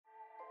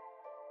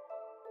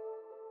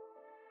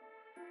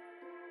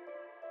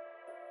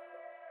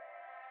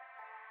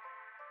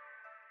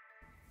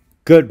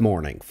Good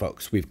morning,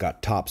 folks. We've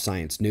got top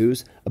science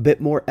news, a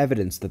bit more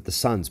evidence that the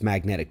sun's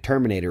magnetic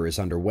terminator is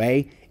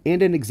underway,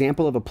 and an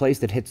example of a place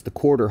that hits the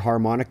quarter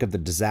harmonic of the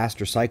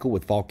disaster cycle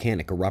with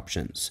volcanic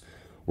eruptions.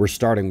 We're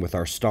starting with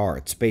our star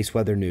at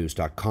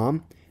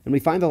spaceweathernews.com, and we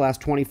find the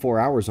last 24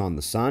 hours on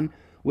the sun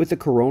with the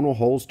coronal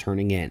holes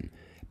turning in.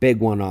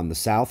 Big one on the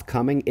south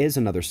coming is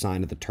another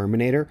sign of the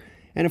terminator,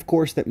 and of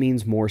course that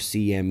means more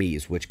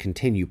CMEs, which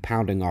continue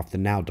pounding off the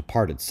now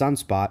departed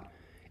sunspot.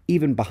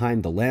 Even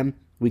behind the limb,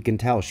 we can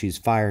tell she's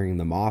firing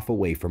them off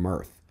away from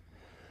Earth.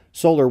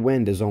 Solar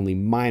wind is only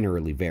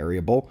minorly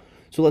variable,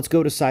 so let's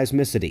go to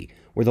seismicity,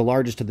 where the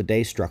largest of the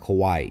day struck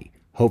Hawaii.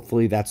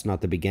 Hopefully that's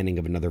not the beginning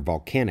of another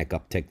volcanic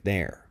uptick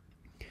there.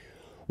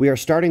 We are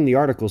starting the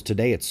articles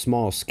today at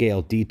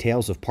small-scale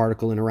details of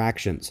particle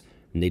interactions,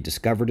 and they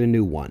discovered a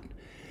new one.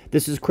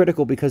 This is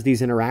critical because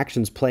these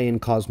interactions play in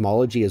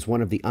cosmology as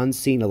one of the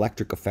unseen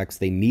electric effects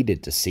they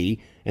needed to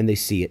see, and they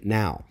see it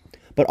now,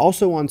 but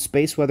also on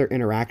space weather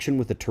interaction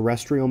with the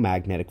terrestrial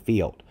magnetic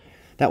field.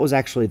 That was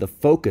actually the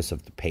focus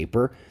of the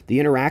paper, the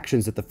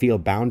interactions at the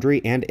field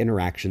boundary and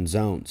interaction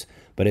zones.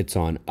 But it's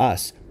on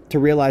us to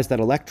realize that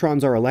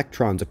electrons are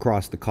electrons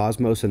across the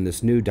cosmos, and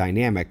this new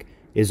dynamic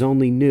is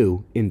only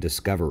new in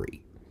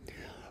discovery.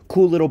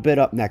 Cool little bit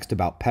up next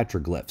about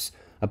petroglyphs.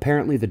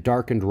 Apparently the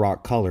darkened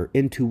rock color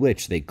into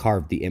which they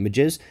carved the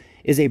images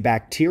is a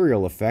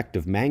bacterial effect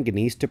of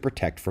manganese to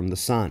protect from the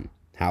sun.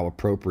 How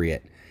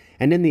appropriate.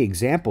 And in the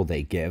example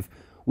they give,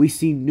 we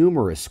see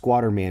numerous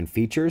Squatterman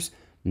features,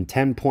 and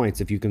 10 points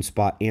if you can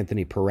spot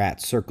Anthony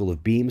Peratt's circle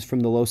of beams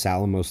from the Los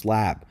Alamos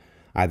lab.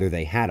 Either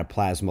they had a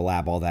plasma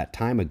lab all that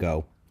time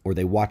ago, or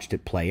they watched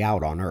it play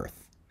out on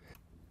Earth.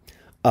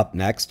 Up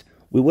next,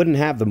 we wouldn't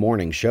have the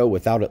morning show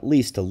without at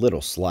least a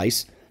little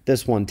slice,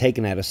 this one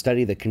taken at a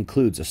study that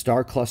concludes a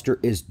star cluster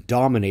is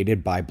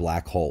dominated by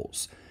black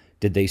holes.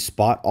 Did they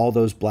spot all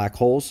those black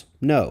holes?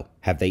 No.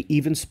 Have they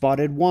even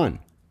spotted one?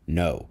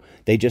 No.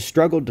 They just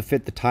struggled to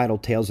fit the tidal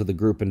tails of the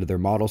group into their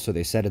model, so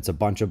they said it's a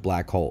bunch of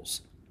black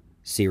holes.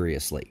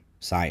 Seriously,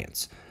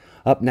 science.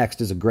 Up next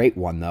is a great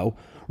one, though.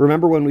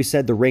 Remember when we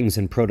said the rings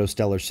in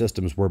protostellar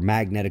systems were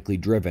magnetically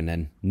driven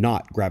and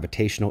not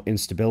gravitational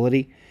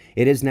instability?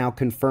 It is now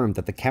confirmed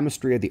that the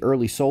chemistry of the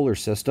early solar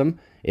system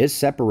is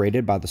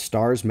separated by the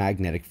star's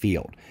magnetic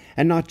field,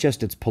 and not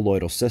just its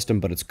poloidal system,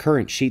 but its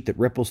current sheet that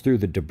ripples through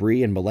the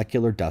debris and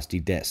molecular dusty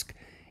disk.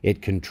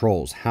 It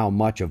controls how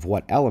much of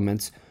what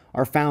elements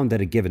are found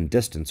at a given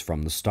distance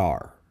from the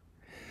star.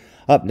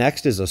 Up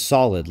next is a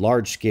solid,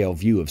 large-scale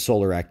view of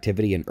solar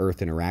activity and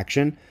Earth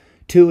interaction.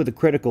 Two of the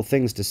critical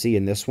things to see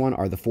in this one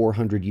are the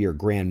 400-year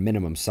grand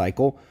minimum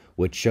cycle,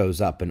 which shows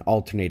up in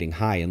alternating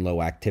high and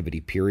low activity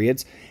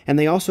periods, and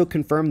they also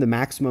confirm the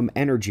maximum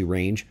energy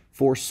range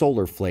for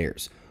solar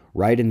flares,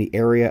 right in the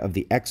area of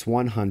the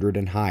X100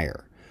 and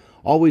higher.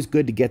 Always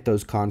good to get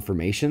those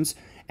confirmations,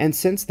 and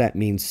since that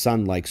means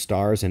sun-like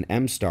stars and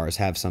M-stars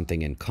have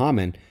something in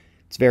common,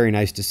 it's very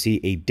nice to see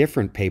a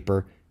different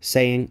paper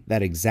saying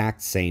that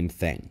exact same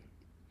thing.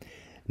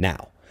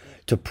 Now,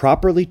 to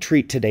properly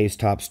treat today's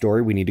top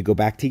story, we need to go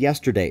back to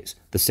yesterday's,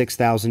 the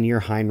 6,000-year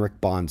Heinrich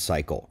bond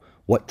cycle.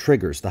 What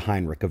triggers the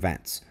Heinrich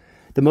events?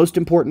 The most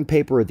important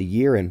paper of the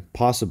year, and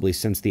possibly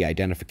since the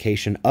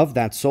identification of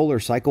that solar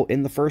cycle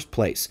in the first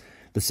place,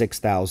 the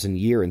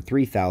 6,000-year and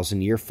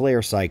 3,000-year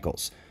flare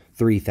cycles.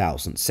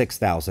 3,000,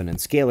 6,000, and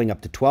scaling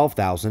up to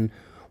 12,000,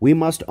 we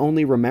must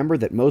only remember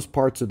that most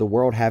parts of the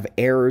world have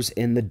errors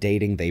in the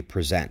dating they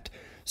present.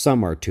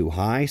 Some are too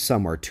high,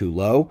 some are too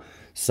low.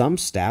 Some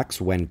stacks,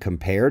 when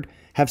compared,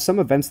 have some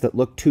events that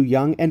look too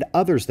young and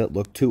others that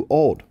look too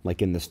old,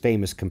 like in this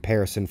famous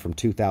comparison from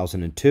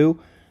 2002,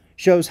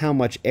 shows how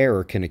much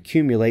error can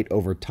accumulate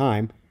over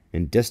time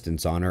and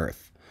distance on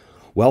Earth.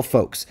 Well,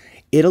 folks,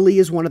 Italy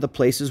is one of the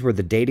places where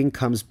the dating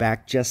comes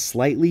back just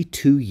slightly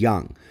too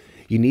young.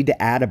 You need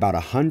to add about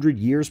 100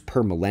 years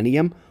per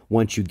millennium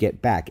once you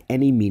get back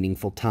any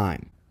meaningful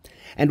time.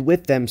 And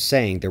with them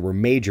saying there were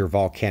major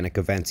volcanic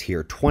events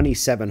here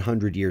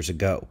 2,700 years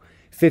ago,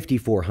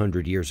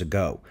 5,400 years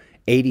ago,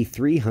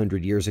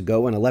 8,300 years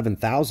ago, and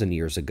 11,000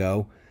 years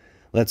ago,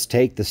 let's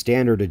take the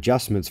standard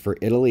adjustments for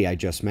Italy I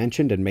just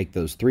mentioned and make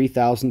those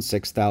 3,000,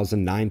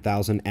 6,000,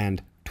 9,000,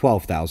 and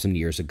 12,000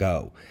 years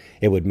ago.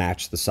 It would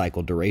match the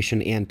cycle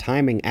duration and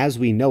timing as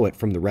we know it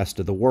from the rest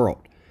of the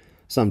world.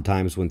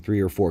 Sometimes when 3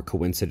 or 4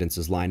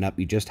 coincidences line up,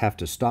 you just have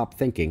to stop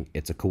thinking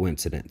it's a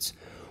coincidence.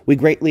 We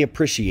greatly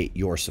appreciate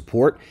your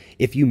support.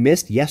 If you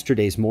missed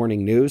yesterday's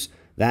morning news,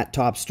 that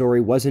top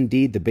story was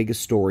indeed the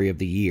biggest story of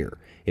the year.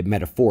 It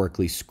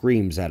metaphorically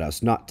screams at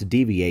us not to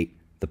deviate.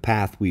 The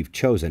path we've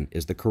chosen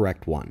is the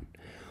correct one.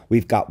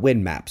 We've got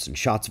wind maps and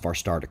shots of our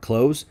star to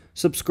close.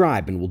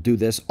 Subscribe and we'll do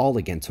this all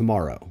again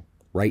tomorrow.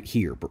 Right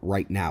here, but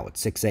right now at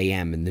 6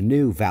 a.m. in the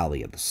new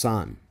Valley of the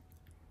Sun.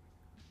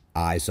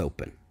 Eyes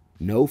open.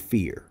 No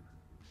fear.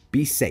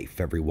 Be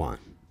safe, everyone.